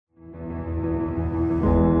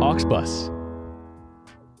Aux Bus.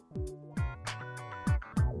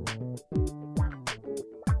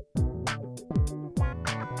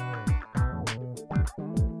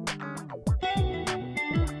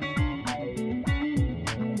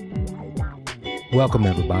 Welcome,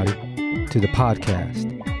 everybody, to the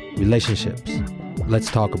podcast, Relationships.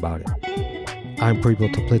 Let's talk about it. I'm Preble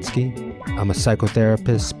Toplitsky. I'm a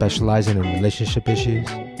psychotherapist specializing in relationship issues.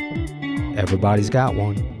 Everybody's got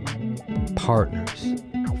one. Partners,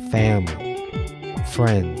 family,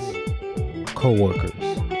 friends, co-workers,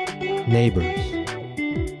 neighbors,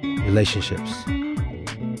 relationships.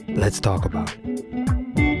 Let's talk about it.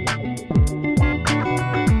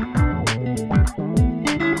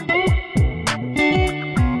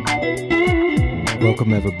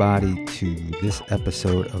 Welcome, everybody, to this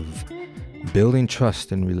episode of Building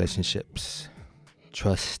Trust in Relationships.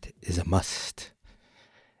 Trust is a must.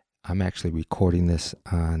 I'm actually recording this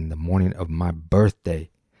on the morning of my birthday,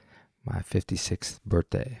 my 56th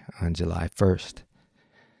birthday on July 1st.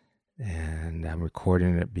 And I'm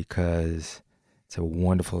recording it because it's a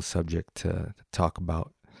wonderful subject to talk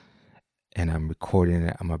about. And I'm recording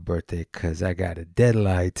it on my birthday because I got a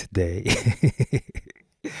deadline today.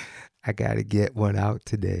 I got to get one out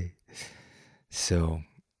today. So,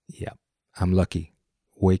 yeah, I'm lucky.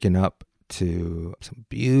 Waking up to some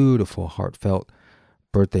beautiful, heartfelt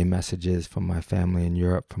birthday messages from my family in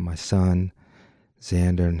Europe, from my son,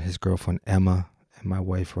 Xander, and his girlfriend, Emma, and my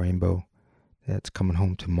wife, Rainbow, that's coming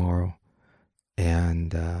home tomorrow.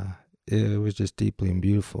 And it was just deeply and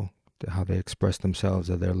beautiful how they expressed themselves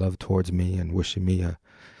of their love towards me and wishing me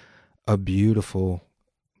a beautiful,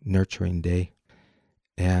 nurturing day.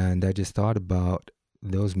 And I just thought about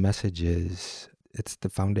those messages. It's the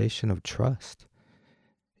foundation of trust.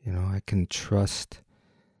 You know, I can trust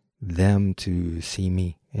them to see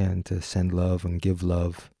me and to send love and give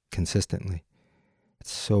love consistently.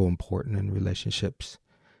 It's so important in relationships,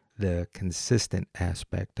 the consistent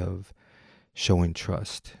aspect of showing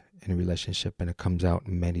trust in a relationship, and it comes out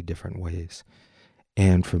in many different ways.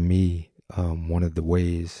 And for me, one of the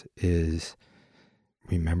ways is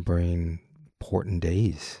remembering important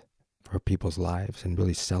days for people's lives and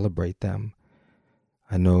really celebrate them.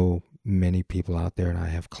 I know many people out there, and I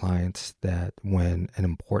have clients that when an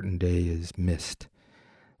important day is missed,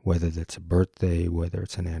 whether it's a birthday, whether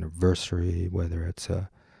it's an anniversary, whether it's a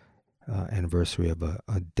anniversary of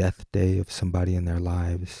a death day of somebody in their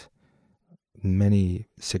lives, many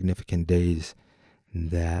significant days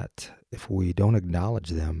that if we don't acknowledge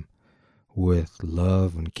them with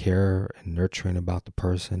love and care and nurturing about the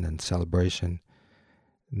person and celebration,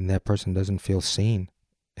 that person doesn't feel seen.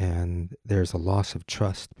 And there's a loss of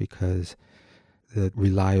trust because the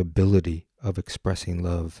reliability of expressing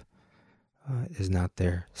love is not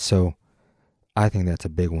there. So I think that's a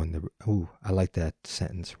big one. I like that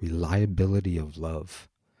sentence, reliability of love,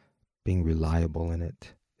 being reliable in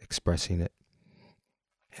it, expressing it,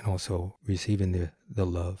 and also receiving the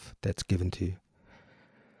love that's given to you.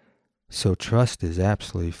 So trust is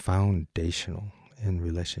absolutely foundational in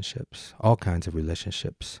relationships, all kinds of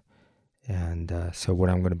relationships. And so what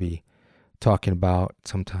I'm going to be talking about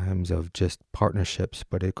sometimes of just partnerships,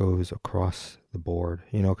 but it goes across the board,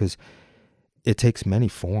 because it takes many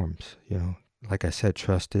forms. Like I said,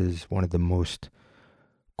 trust is one of the most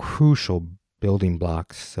crucial building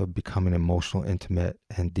blocks of becoming emotional, intimate,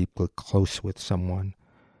 and deeply close with someone.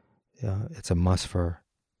 It's a must for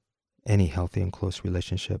any healthy and close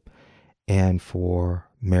relationship. And for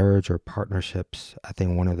marriage or partnerships, I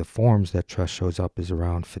think one of the forms that trust shows up is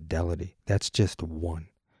around fidelity. That's just one.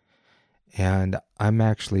 And I'm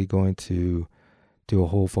actually going to do a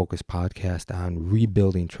whole focus podcast on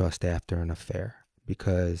rebuilding trust after an affair,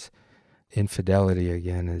 because infidelity,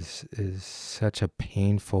 again, is such a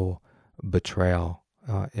painful betrayal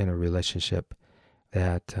in a relationship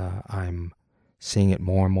that I'm seeing it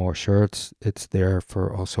more and more. Sure, it's there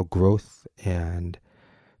for also growth and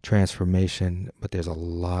transformation, but there's a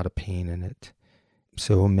lot of pain in it.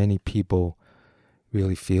 So many people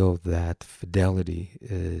really feel that fidelity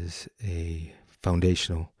is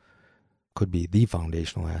could be the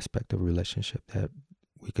foundational aspect of a relationship, that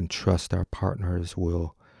we can trust our partners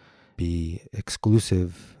will be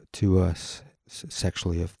exclusive to us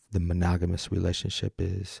sexually if the monogamous relationship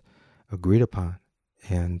is agreed upon.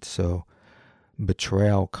 And so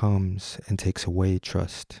betrayal comes and takes away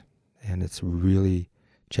trust, and it's really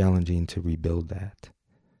challenging to rebuild that.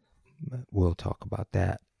 But we'll talk about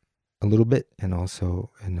that a little bit, and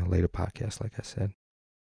also in a later podcast, like I said.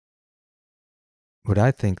 But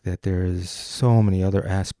I think that there is so many other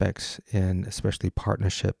aspects in especially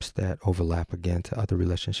partnerships that overlap again to other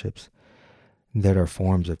relationships that are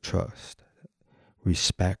forms of trust.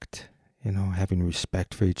 respect. Having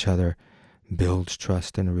respect for each other builds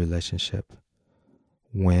trust in a relationship.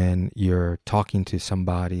 When you're talking to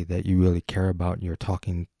somebody that you really care about, you're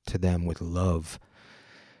talking to them with love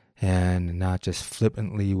and not just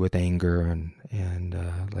flippantly with anger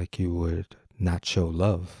and like you would not show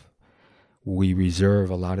love. We reserve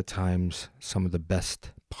a lot of times some of the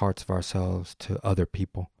best parts of ourselves to other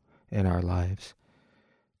people in our lives,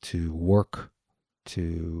 to work,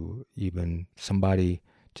 to even somebody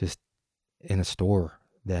just in a store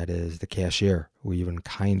that is the cashier. We're even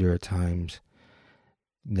kinder at times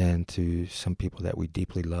than to some people that we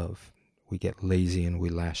deeply love. We get lazy and we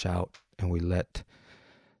lash out and we let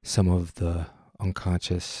some of the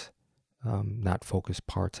unconscious, not focused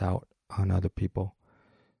parts out on other people.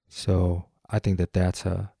 So I think that that's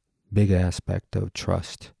a big aspect of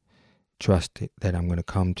trust. Trust that I'm going to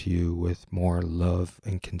come to you with more love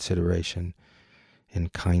and consideration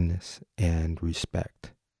and kindness and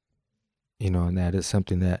respect. And that is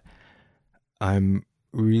something that I'm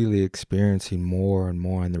really experiencing more and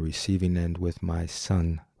more on the receiving end with my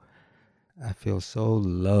son. I feel so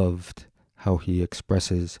loved how he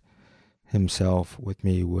expresses himself with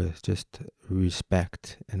me with just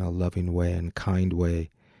respect in a loving way and kind way,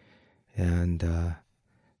 and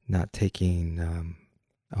not taking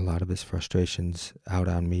a lot of his frustrations out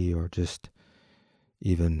on me or just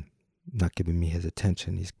even not giving me his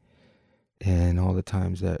attention. And all the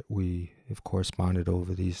times that we have corresponded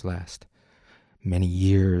over these last many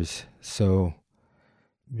years. So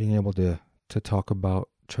being able to talk about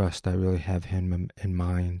trust, I really have him in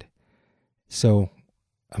mind. So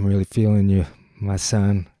I'm really feeling you, my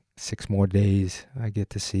son. 6 more days, I get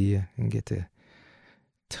to see you and get to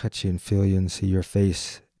touch you and feel you and see your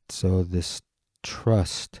face. So this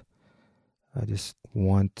trust, I just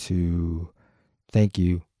want to thank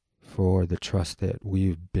you for the trust that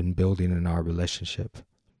we've been building in our relationship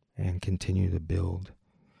and continue to build.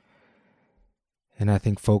 And I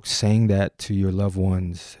think folks saying that to your loved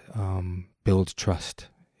ones builds trust,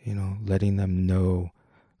 letting them know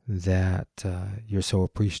that you're so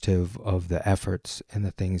appreciative of the efforts and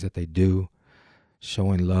the things that they do,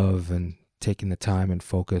 showing love and taking the time and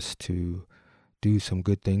focus to do some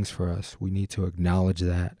good things for us. We need to acknowledge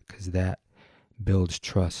that because that builds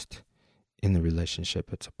trust in the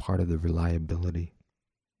relationship. It's a part of the reliability,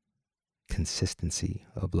 consistency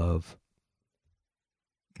of love.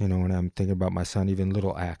 When I'm thinking about my son, even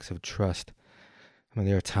little acts of trust.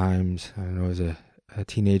 There are times, I don't know, as a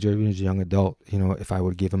teenager, even as a young adult, if I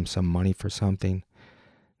would give him some money for something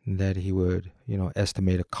that he would,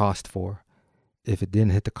 estimate a cost for. If it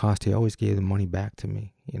didn't hit the cost, he always gave the money back to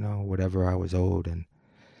me, whatever I was owed. And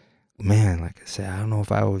man, like I said,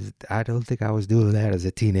 I don't think I was doing that as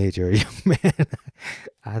a teenager, man.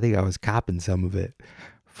 I think I was copping some of it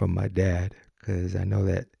from my dad because I know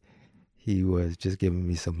that he was just giving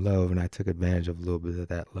me some love and I took advantage of a little bit of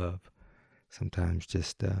that love. Sometimes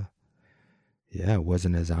just, it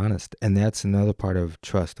wasn't as honest. And that's another part of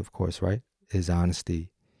trust, of course, right? Is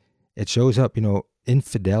honesty. It shows up,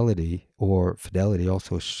 infidelity or fidelity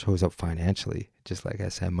also shows up financially. Just like I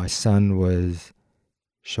said, my son was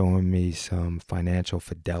showing me some financial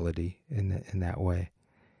fidelity in that way.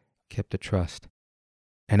 Kept the trust.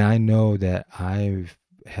 And I know that I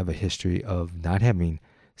have a history of not having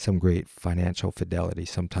some great financial fidelity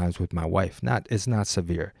sometimes with my wife. It's not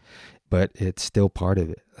severe, but it's still part of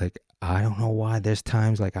it. Like, I don't know why there's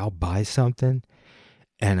times like I'll buy something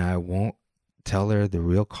and I won't tell her the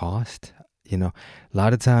real cost. A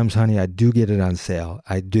lot of times, honey, I do get it on sale.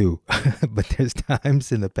 I do. But there's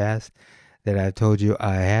times in the past that I've told you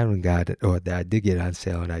I haven't got it, or that I did get it on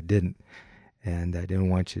sale and I didn't. And I didn't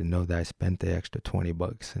want you to know that I spent the extra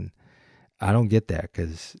 $20. And I don't get that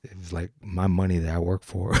because it's like my money that I work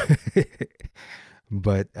for.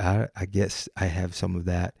 But I guess I have some of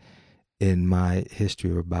that in my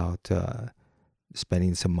history about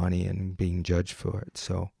spending some money and being judged for it.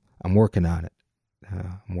 So I'm working on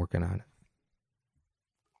it.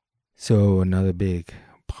 So another big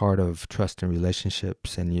part of trust and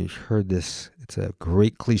relationships, and you heard this, it's a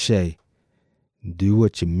great cliche. Do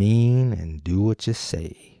what you mean and do what you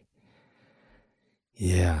say.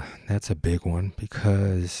 Yeah, that's a big one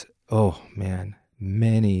because, oh man,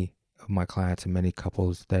 many of my clients and many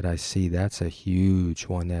couples that I see, that's a huge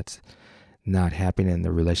one that's not happening in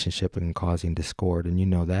the relationship and causing discord. And you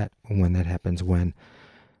know that when that happens, when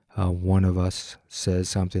one of us says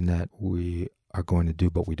something that we are going to do,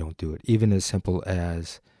 but we don't do it. Even as simple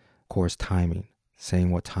as, of course, timing, saying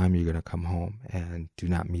what time you're going to come home and do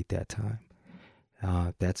not meet that time.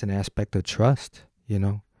 That's an aspect of trust,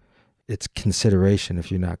 It's consideration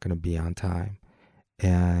if you're not going to be on time.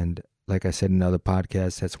 And like I said in other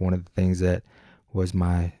podcasts, that's one of the things that was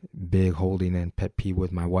my big holding and pet peeve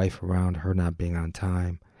with my wife around her not being on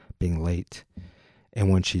time, being late. And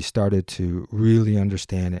when she started to really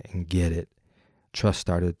understand it and get it, trust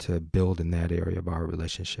started to build in that area of our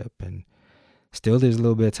relationship. And still there's a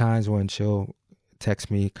little bit of times when she'll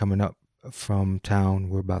text me coming up from town.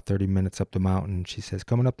 We're about 30 minutes up the mountain. She says,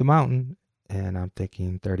 coming up the mountain. And I'm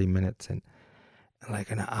thinking 30 minutes and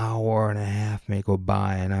like an hour and a half may go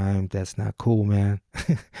by, and that's not cool, man.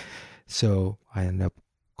 So I end up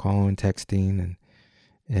calling, texting,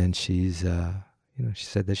 and she's, she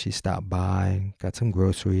said that she stopped by and got some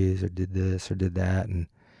groceries or did this or did that. And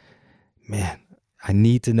man, I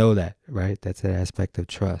need to know that, right? That's that aspect of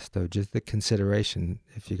trust, of just the consideration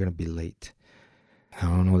if you're going to be late. I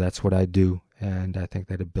don't know, that's what I do. And I think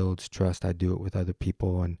that it builds trust. I do it with other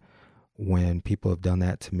people. And when people have done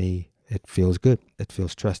that to me, it feels good. It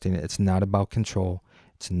feels trusting. It's not about control.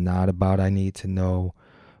 It's not about I need to know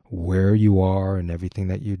where you are and everything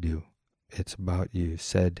that you do. It's about you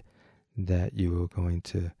said that you were going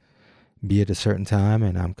to be at a certain time,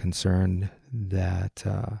 and I'm concerned that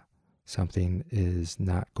something is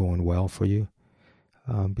not going well for you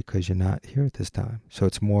because you're not here at this time. So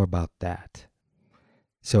it's more about that.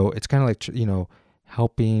 So it's kind of like,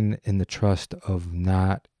 helping in the trust of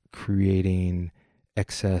not creating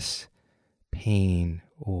excess pain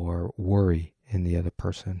or worry in the other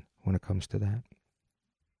person when it comes to that.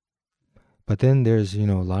 But then there's, a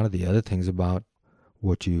lot of the other things about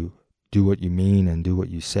what you do, what you mean, and do what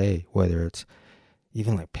you say, whether it's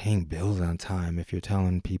even like paying bills on time. If you're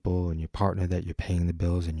telling people and your partner that you're paying the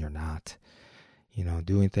bills and you're not,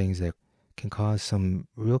 doing things that can cause some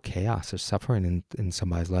real chaos or suffering in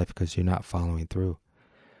somebody's life because you're not following through.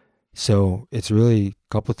 So it's really a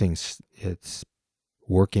couple of things. It's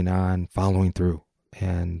working on following through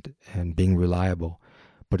and being reliable.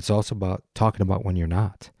 But it's also about talking about when you're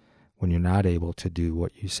not able to do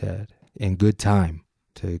what you said in good time,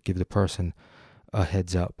 to give the person a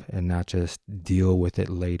heads up and not just deal with it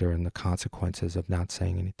later and the consequences of not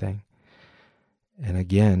saying anything. And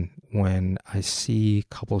again, when I see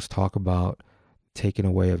couples talk about taking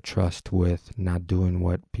away of trust with not doing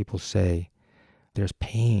what people say, there's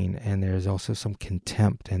pain and there's also some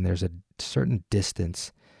contempt and there's a certain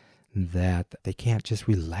distance that they can't just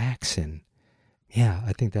relax in. Yeah,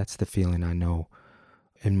 I think that's the feeling I know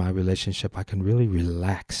in my relationship. I can really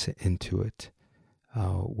relax into it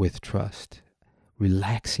with trust.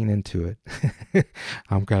 Relaxing into it.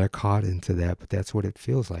 I'm kind of caught into that, but that's what it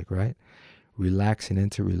feels like, right? Relaxing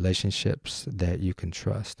into relationships that you can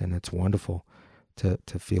trust. And it's wonderful to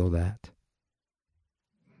feel that.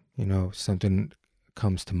 Something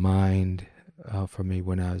comes to mind for me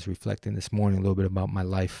when I was reflecting this morning a little bit about my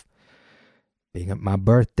life being at my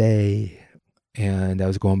birthday, and I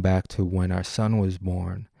was going back to when our son was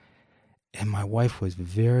born, and my wife was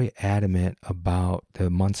very adamant about the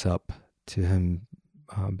months up to him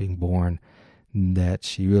being born, that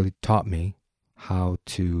she really taught me how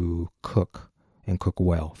to cook and cook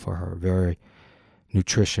well for her. Very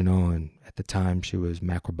nutritional, and at the time she was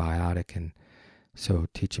macrobiotic, and so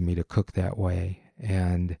teaching me to cook that way.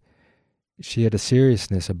 And she had a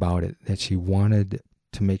seriousness about it, that she wanted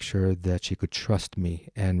to make sure that she could trust me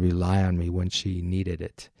and rely on me when she needed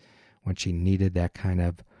it, when she needed that kind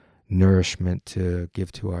of nourishment to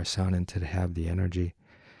give to our son and to have the energy.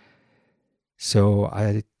 So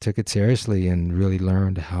I took it seriously and really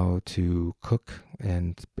learned how to cook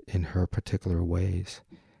and in her particular ways.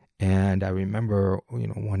 And I remember,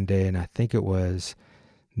 one day, and I think it was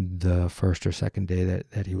the first or second day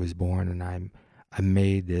that he was born, and I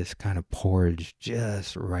made this kind of porridge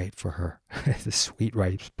just right for her. The sweet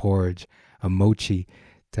rice porridge, a mochi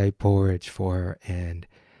type porridge for her. And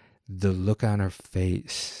the look on her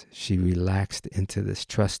face, she relaxed into this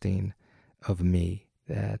trusting of me,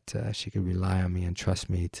 that she could rely on me and trust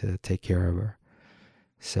me to take care of her.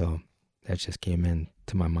 So that just came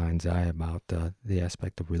into my mind's eye about the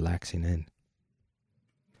aspect of relaxing in.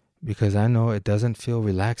 Because I know it doesn't feel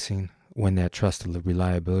relaxing when that trust and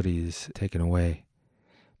reliability is taken away.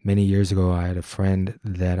 Many years ago, I had a friend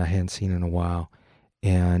that I hadn't seen in a while,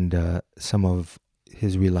 and some of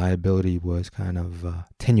his reliability was kind of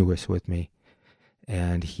tenuous with me.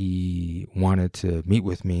 And he wanted to meet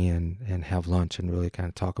with me and have lunch and really kind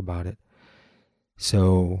of talk about it.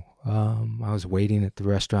 So I was waiting at the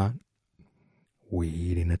restaurant,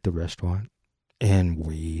 and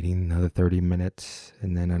waiting another 30 minutes,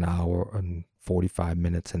 and then an hour and 45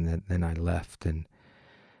 minutes, and then I left. And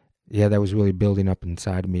yeah, that was really building up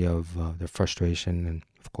inside me of the frustration and,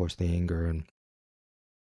 of course, the anger, and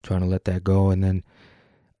trying to let that go. And then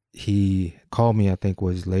he called me, I think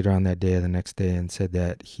was later on that day or the next day, and said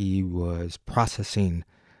that he was processing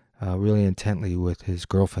really intently with his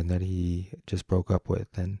girlfriend that he just broke up with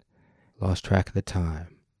and lost track of the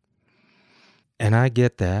time. And I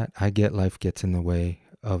get that. I get life gets in the way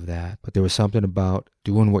of that. But there was something about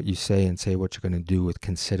doing what you say and say what you're going to do with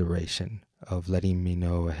consideration of letting me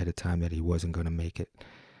know ahead of time that he wasn't going to make it.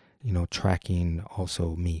 Tracking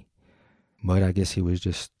also me. But I guess he was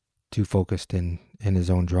just too focused in his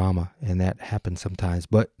own drama. And that happened sometimes.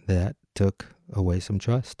 But that took away some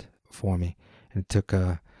trust for me. And it took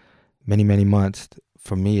many, many months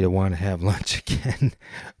for me to want to have lunch again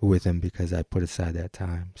with him because I put aside that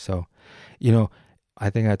time. So, I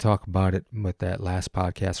think I talked about it with that last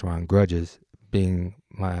podcast around grudges, being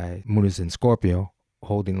my moon is in Scorpio,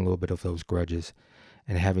 holding a little bit of those grudges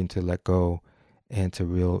and having to let go and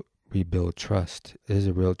to rebuild trust is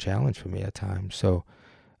a real challenge for me at times. So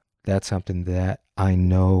that's something that I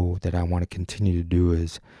know that I want to continue to do,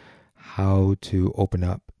 is how to open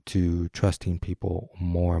up to trusting people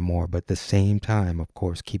more and more, but at the same time, of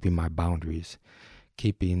course, keeping my boundaries,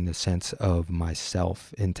 keeping the sense of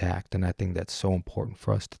myself intact. And I think that's so important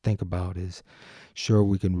for us to think about is, sure,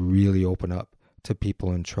 we can really open up to people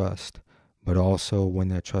and trust, but also when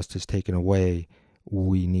that trust is taken away,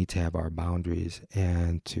 we need to have our boundaries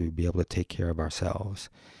and to be able to take care of ourselves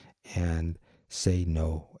and say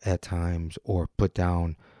no at times, or put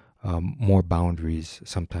down more boundaries,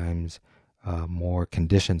 sometimes more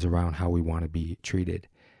conditions around how we want to be treated.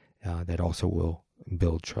 That also will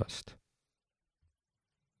build trust.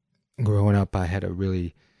 Growing up, I had a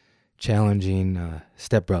really challenging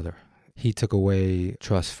stepbrother. He took away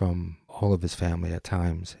trust from all of his family at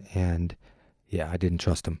times, and I didn't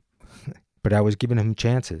trust him. But I was giving him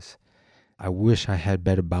chances. I wish I had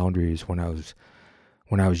better boundaries when I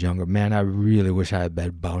was younger. Man, I really wish I had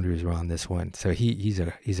better boundaries around this one. So he's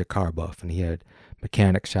a car buff, and he had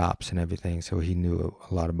mechanic shops and everything, so he knew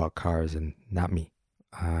a lot about cars, and not me.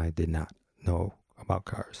 I did not know about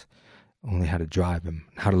cars. Only how to drive them,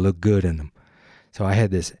 how to look good in them. So I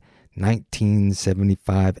had this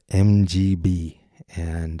 1975 MGB,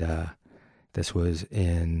 and this was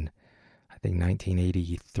in, I think,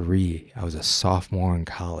 1983. I was a sophomore in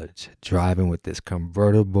college, driving with this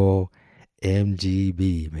convertible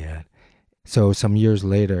MGB, man. So some years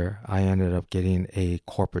later, I ended up getting a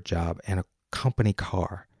corporate job and a company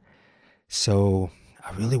car. So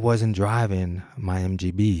I really wasn't driving my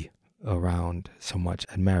MGB around so much.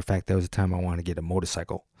 As a matter of fact, that was the time I wanted to get a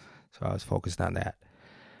motorcycle. So I was focused on that.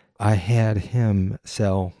 I had him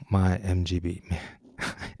sell my MGB. Man,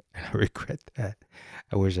 I regret that.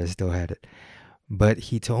 I wish I still had it. But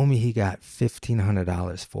he told me he got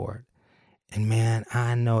 $1,500 for it. And man,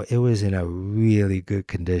 I know it was in a really good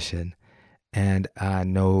condition. And I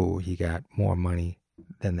know he got more money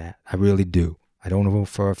than that. I really do. I don't know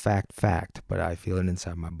for a fact, but I feel it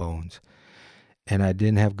inside my bones. And I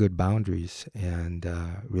didn't have good boundaries, and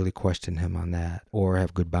really question him on that, or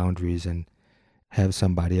have good boundaries and have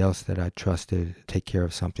somebody else that I trusted take care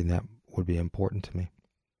of something that would be important to me.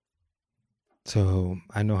 So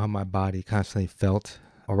I know how my body constantly felt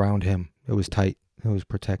around him. It was tight. It was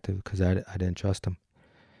protective because I didn't trust him.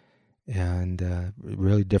 And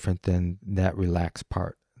really different than that relaxed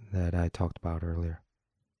part that I talked about earlier.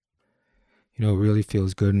 It really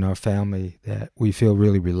feels good in our family that we feel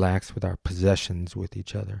really relaxed with our possessions with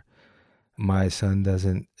each other. My son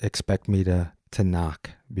doesn't expect me to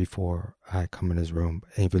knock before I come in his room,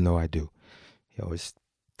 even though I do. He always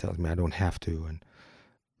tells me I don't have to.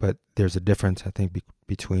 But there's a difference, I think,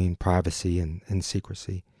 between privacy and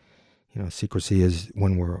secrecy. Secrecy is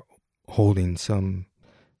when we're holding some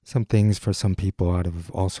things for some people out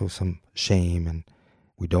of also some shame, and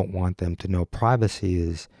we don't want them to know. Privacy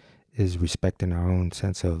is respecting our own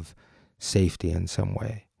sense of safety in some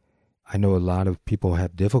way. I know a lot of people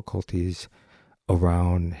have difficulties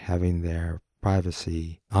around having their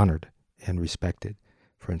privacy honored and respected.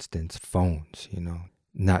 For instance, phones,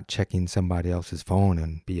 not checking somebody else's phone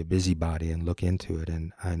and be a busybody and look into it.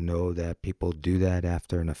 And I know that people do that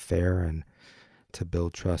after an affair and to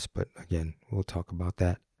build trust. But again, we'll talk about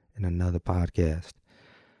that in another podcast.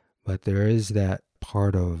 But there is that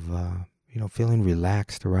part of feeling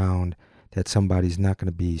relaxed around that somebody's not going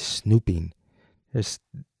to be snooping. There's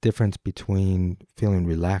difference between feeling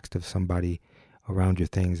relaxed of somebody around your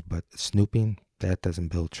things, but snooping, that doesn't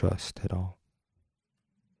build trust at all.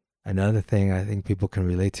 Another thing I think people can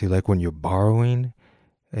relate to, like when you're borrowing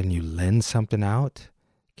and you lend something out,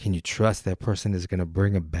 can you trust that person is going to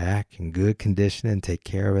bring it back in good condition and take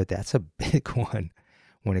care of it? That's a big one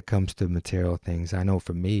when it comes to material things. I know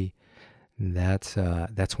for me, that's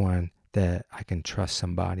one that I can trust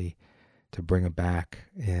somebody to bring it back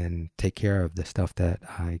and take care of the stuff that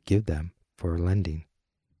I give them for lending.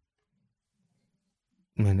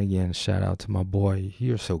 And again, shout out to my boy.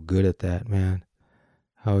 You're so good at that, man.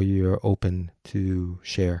 How you're open to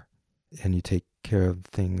share and you take care of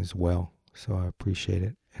things well. So I appreciate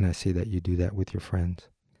it. And I see that you do that with your friends.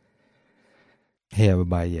 Hey,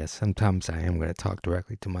 everybody. Yes, sometimes I am going to talk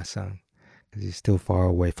directly to my son because he's still far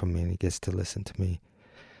away from me and he gets to listen to me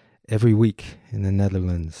every week in the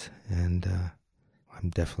Netherlands. And I'm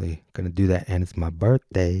definitely going to do that. And it's my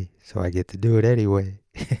birthday, so I get to do it anyway.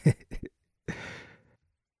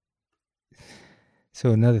 So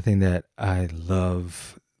another thing that I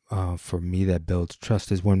love for me that builds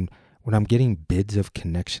trust is when I'm getting bids of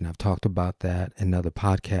connection. I've talked about that in other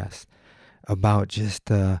podcasts about just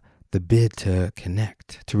the bid to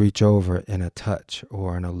connect, to reach over in a touch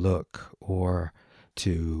or in a look or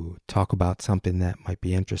to talk about something that might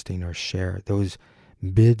be interesting or share. Those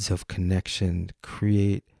bids of connection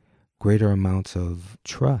create greater amounts of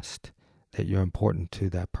trust that you're important to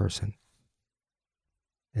that person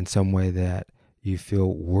in some way that you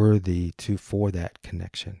feel worthy for that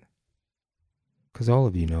connection. Because all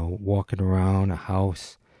of you know, walking around a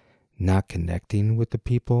house, not connecting with the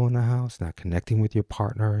people in the house, not connecting with your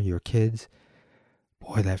partner, your kids,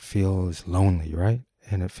 boy, that feels lonely, right?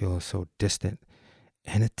 And it feels so distant.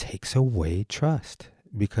 And it takes away trust.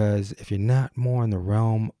 Because if you're not more in the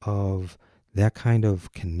realm of that kind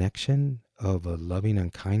of connection, of a loving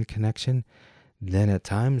and kind connection, then at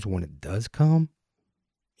times when it does come,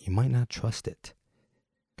 you might not trust it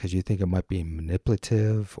because you think it might be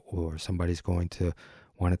manipulative or somebody's going to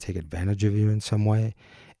want to take advantage of you in some way.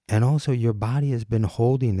 And also your body has been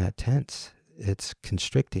holding that tense. It's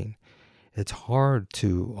constricting. It's hard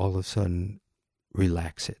to all of a sudden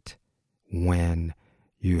relax it when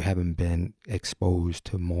you haven't been exposed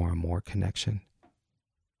to more and more connection.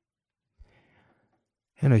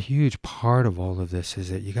 And a huge part of all of this is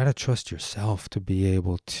that you got to trust yourself to be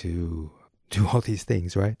able to do all these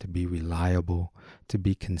things, right? To be reliable, to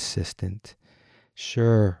be consistent.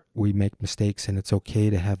 Sure, we make mistakes and it's okay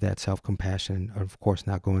to have that self-compassion, of course,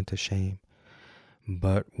 not go into shame.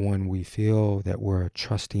 But when we feel that we're a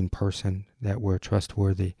trusting person, that we're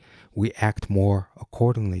trustworthy, we act more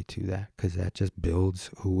accordingly to that because that just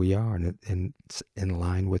builds who we are and it's in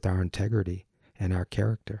line with our integrity and our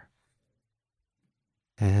character.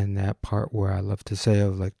 And that part where I love to say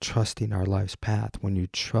of like trusting our life's path, when you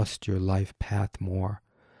trust your life path more,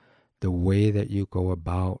 the way that you go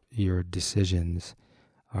about your decisions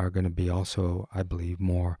are going to be also, I believe,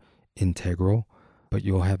 more integral, but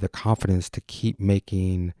you'll have the confidence to keep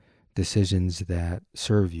making decisions that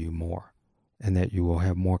serve you more and that you will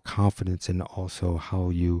have more confidence in also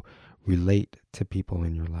how you relate to people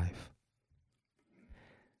in your life.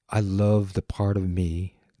 I love the part of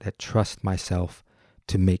me that trusts myself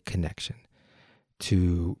to make connection,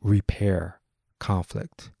 to repair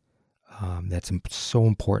conflict. That's so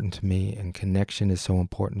important to me, and connection is so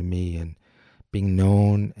important to me, and being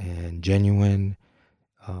known and genuine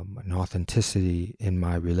and authenticity in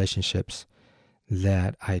my relationships,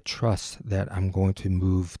 that I trust that I'm going to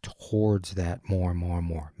move towards that more and more and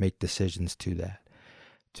more, make decisions to that,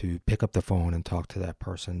 to pick up the phone and talk to that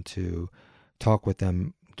person, to talk with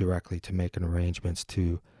them directly, to make an arrangements,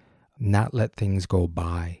 to not let things go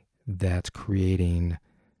by that's creating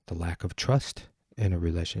the lack of trust in a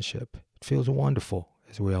relationship. It feels wonderful,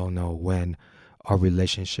 as we all know, when our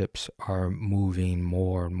relationships are moving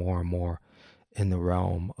more and more and more in the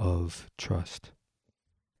realm of trust.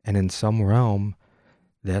 And in some realm,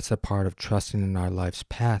 that's a part of trusting in our life's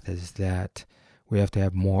path, is that we have to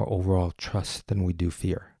have more overall trust than we do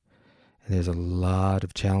fear. And there's a lot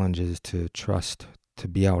of challenges to trust, to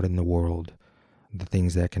be out in the world, the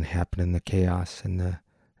things that can happen in the chaos and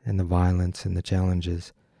the violence and the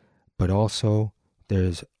challenges. But also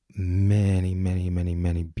there's many, many, many,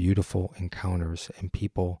 many beautiful encounters and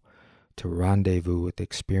people to rendezvous with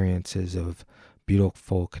experiences of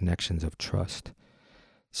beautiful connections of trust.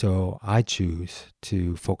 So I choose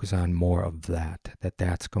to focus on more of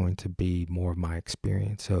that's going to be more of my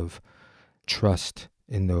experience of trust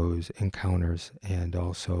in those encounters, and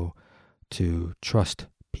also to trust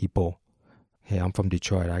people. Hey, I'm from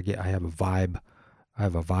Detroit. I have a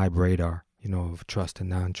vibe radar, of trust and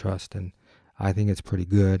non-trust, and I think it's pretty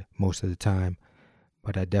good most of the time.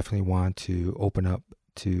 But I definitely want to open up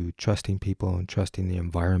to trusting people and trusting the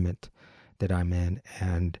environment that I'm in,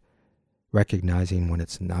 and recognizing when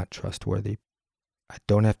it's not trustworthy. I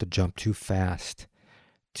don't have to jump too fast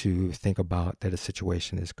to think about that a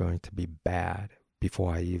situation is going to be bad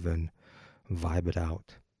before I even vibe it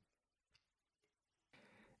out.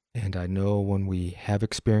 And I know when we have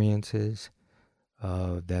experiences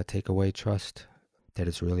that take away trust, that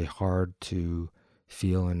it's really hard to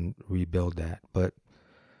feel and rebuild that. But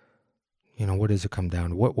what does it come down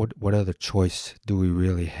to? What other choice do we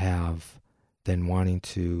really have than wanting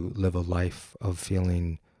to live a life of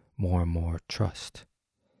feeling more and more trust?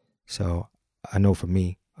 So I know for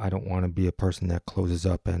me, I don't want to be a person that closes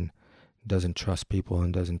up and doesn't trust people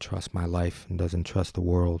and doesn't trust my life and doesn't trust the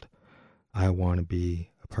world. I want to be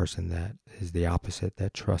a person that is the opposite,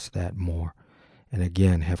 that trusts that more. And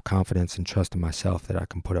again, have confidence and trust in myself that I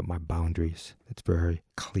can put up my boundaries. It's very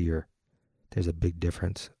clear. There's a big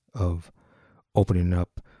difference of opening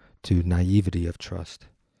up to naivety of trust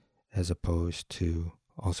as opposed to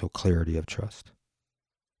also clarity of trust.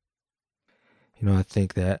 I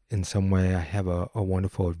think that in some way I have a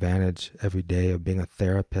wonderful advantage every day of being a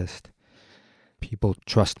therapist. People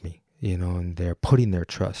trust me, and they're putting their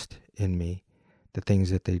trust in me. The things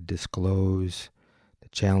that they disclose, the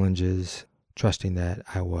challenges, trusting that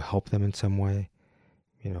I will help them in some way,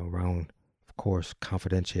 around, of course,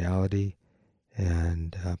 confidentiality.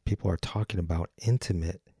 And people are talking about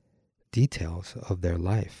intimate details of their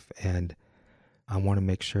life. And I want to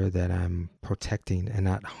make sure that I'm protecting and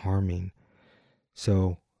not harming.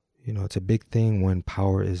 So, it's a big thing when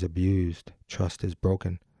power is abused, trust is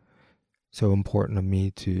broken. So important to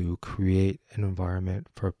me to create an environment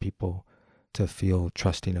for people to feel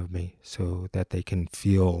trusting of me so that they can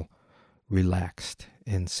feel relaxed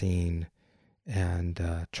and seen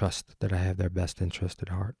and trust that I have their best interest at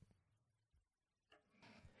heart.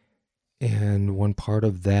 And one part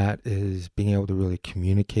of that is being able to really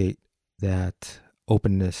communicate that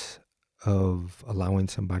openness of allowing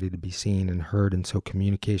somebody to be seen and heard. And so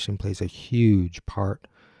communication plays a huge part,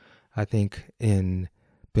 I think, in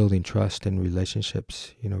building trust in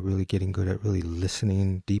relationships, really getting good at really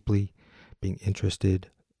listening deeply, being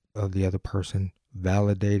interested of the other person,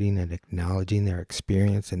 validating and acknowledging their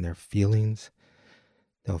experience and their feelings.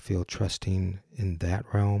 They'll feel trusting in that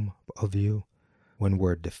realm of you. When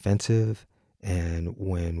we're defensive and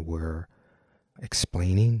when we're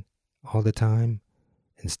explaining all the time,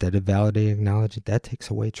 instead of validating, acknowledging, that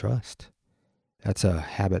takes away trust. That's a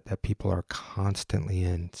habit that people are constantly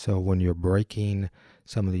in. So when you're breaking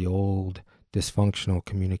some of the old dysfunctional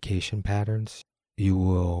communication patterns, you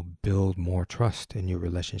will build more trust in your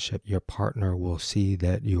relationship. Your partner will see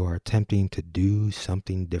that you are attempting to do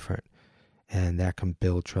something different, and that can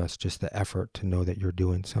build trust, just the effort to know that you're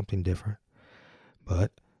doing something different.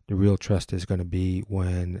 But the real trust is going to be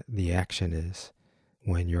when the action is,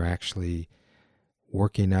 when you're actually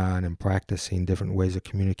working on and practicing different ways of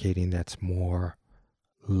communicating that's more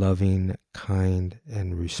loving, kind,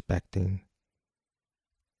 and respecting.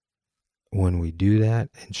 When we do that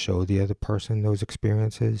and show the other person those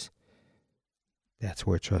experiences, that's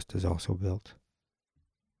where trust is also built.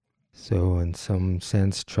 So in some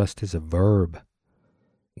sense, trust is a verb.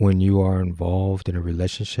 When you are involved in a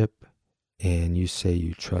relationship and you say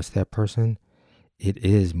you trust that person, it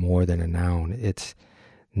is more than a noun. It's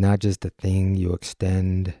not just a thing you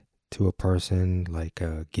extend to a person like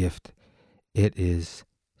a gift. It is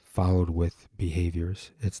followed with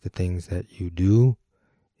behaviors. It's the things that you do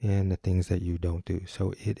and the things that you don't do.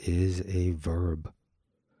 So it is a verb.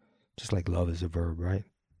 Just like love is a verb, right?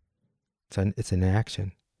 It's an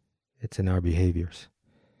action. It's in our behaviors.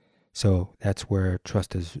 So that's where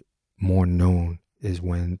trust is more known, is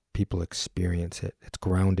when people experience it. It's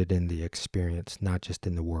grounded in the experience, not just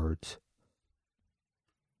in the words.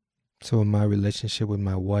 So in my relationship with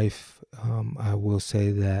my wife, I will say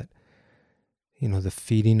that, the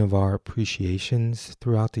feeding of our appreciations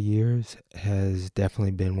throughout the years has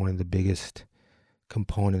definitely been one of the biggest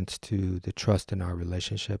components to the trust in our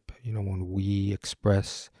relationship. When we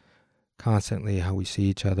express constantly how we see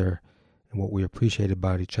each other and what we appreciate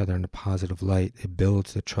about each other in a positive light, it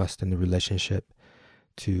builds the trust in the relationship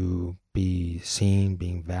to be seen,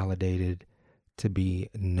 being validated, to be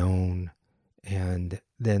known. And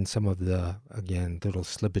then some of the, again, little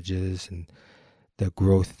slippages and the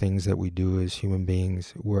growth things that we do as human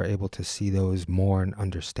beings, we're able to see those more and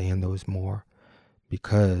understand those more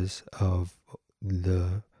because of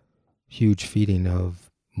the huge feeding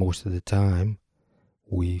of, most of the time,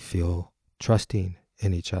 we feel trusting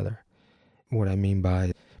in each other. What I mean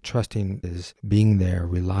by trusting is being there,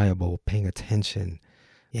 reliable, paying attention.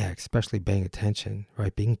 Yeah, especially paying attention,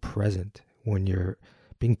 right? Being present. When you're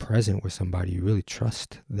being present with somebody, you really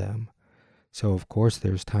trust them. So, of course,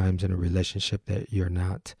 there's times in a relationship that you're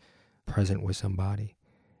not present with somebody.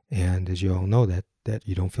 And as you all know, that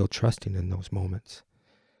you don't feel trusting in those moments.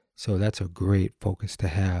 So that's a great focus to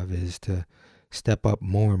have, is to step up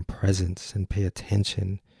more in presence and pay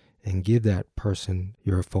attention and give that person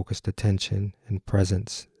your focused attention and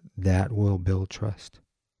presence. That will build trust.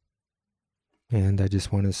 And I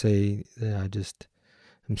just want to say that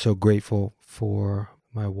I'm so grateful for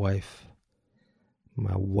my wife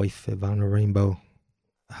Ivana Rainbow,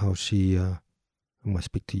 how she, I'm going to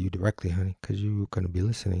speak to you directly, honey, because you're going to be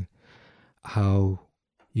listening, how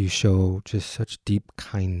you show just such deep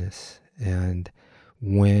kindness. And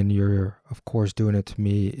when you're, of course, doing it to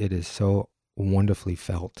me, it is so wonderfully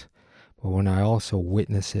felt. But when I also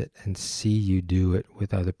witness it and see you do it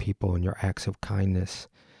with other people and your acts of kindness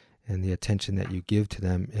and the attention that you give to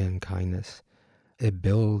them in kindness, it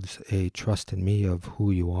builds a trust in me of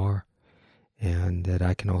who you are, and that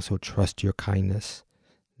I can also trust your kindness,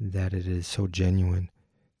 that it is so genuine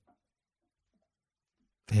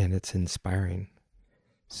and it's inspiring.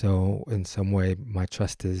 So in some way, my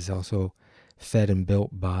trust is also fed and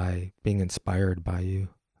built by being inspired by you.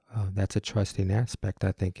 That's a trusting aspect,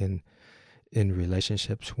 I think, in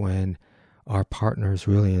relationships, when our partners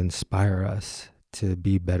really inspire us to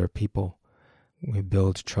be better people. We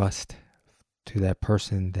build trust to that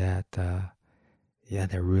person that,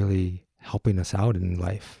 they're really helping us out in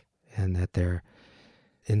life, and that they're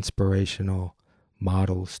inspirational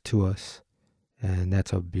models to us. And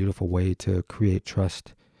that's a beautiful way to create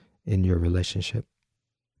trust in your relationship.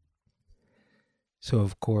 So,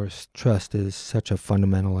 of course, trust is such a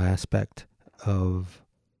fundamental aspect of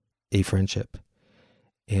a friendship.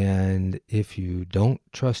 And if you don't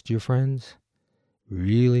trust your friends,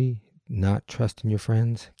 really not trusting your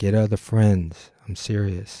friends, get other friends. I'm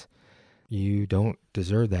serious. You don't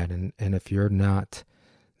deserve that. And if you're not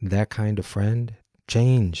that kind of friend,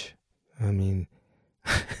 change. I mean,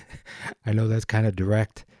 I know that's kind of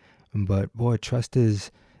direct, but boy, trust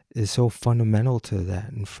is so fundamental to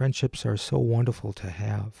that. And friendships are so wonderful to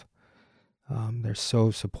have. They're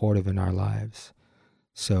so supportive in our lives.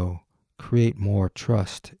 So create more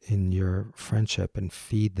trust in your friendship and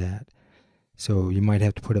feed that. So you might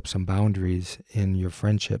have to put up some boundaries in your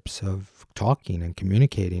friendships of talking and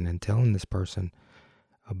communicating and telling this person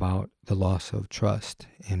about the loss of trust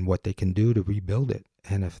and what they can do to rebuild it.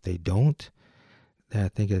 And if they don't, then I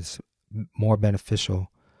think it's more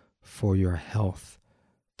beneficial for your health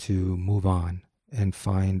to move on and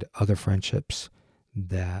find other friendships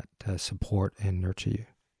that support and nurture you.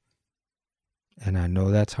 And I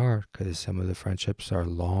know that's hard, because some of the friendships are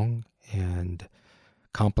long and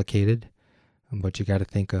complicated. But you got to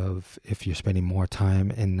think of, if you're spending more time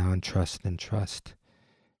in non-trust than trust,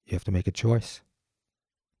 you have to make a choice,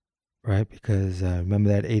 right? Because remember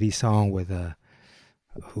that 80s song with,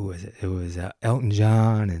 who was it? It was Elton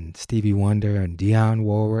John and Stevie Wonder and Dionne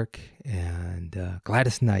Warwick and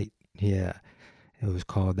Gladys Knight. Yeah, it was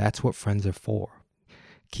called That's What Friends Are For.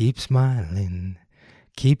 Keep smiling,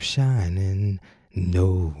 keep shining,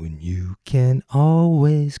 knowing you can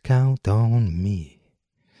always count on me.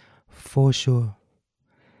 For sure,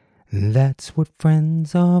 that's what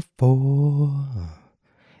friends are for.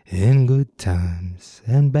 In good times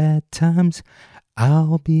and bad times,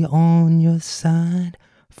 I'll be on your side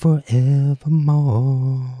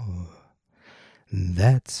forevermore.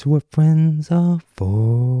 That's what friends are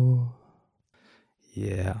for.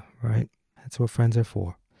 Yeah, right? That's what friends are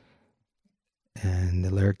for. And the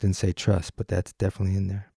lyric didn't say trust, but that's definitely in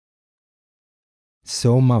there.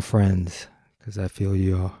 So, my friends, because I feel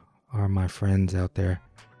you are my friends out there,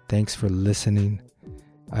 thanks for listening.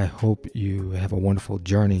 I hope you have a wonderful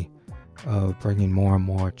journey of bringing more and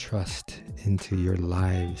more trust into your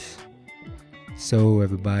lives. So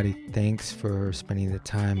everybody, thanks for spending the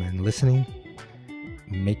time and listening.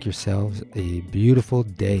 Make yourselves a beautiful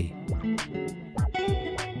day.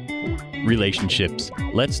 Relationships,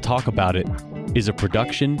 Let's Talk About It is a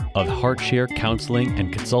production of HeartShare Counseling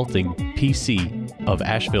and Consulting, PC, of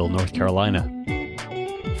Asheville, North Carolina.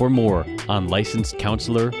 For more on licensed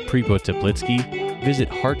counselor Prepo Teplitsky, visit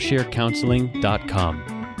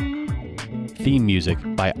heartsharecounseling.com. Theme music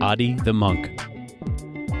by Adi the Monk.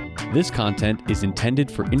 This content is intended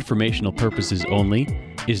for informational purposes only,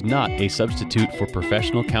 is not a substitute for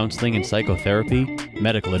professional counseling and psychotherapy,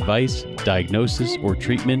 medical advice, diagnosis, or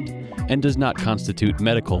treatment, and does not constitute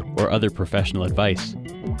medical or other professional advice.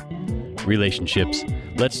 Relationships,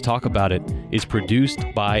 Let's Talk About It is produced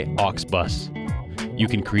by Auxbus. You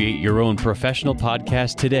can create your own professional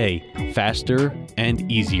podcast today, faster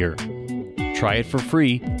and easier. Try it for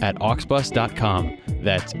free at auxbus.com.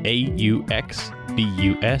 That's AUXBUS.com.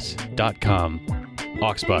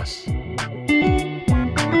 Auxbus.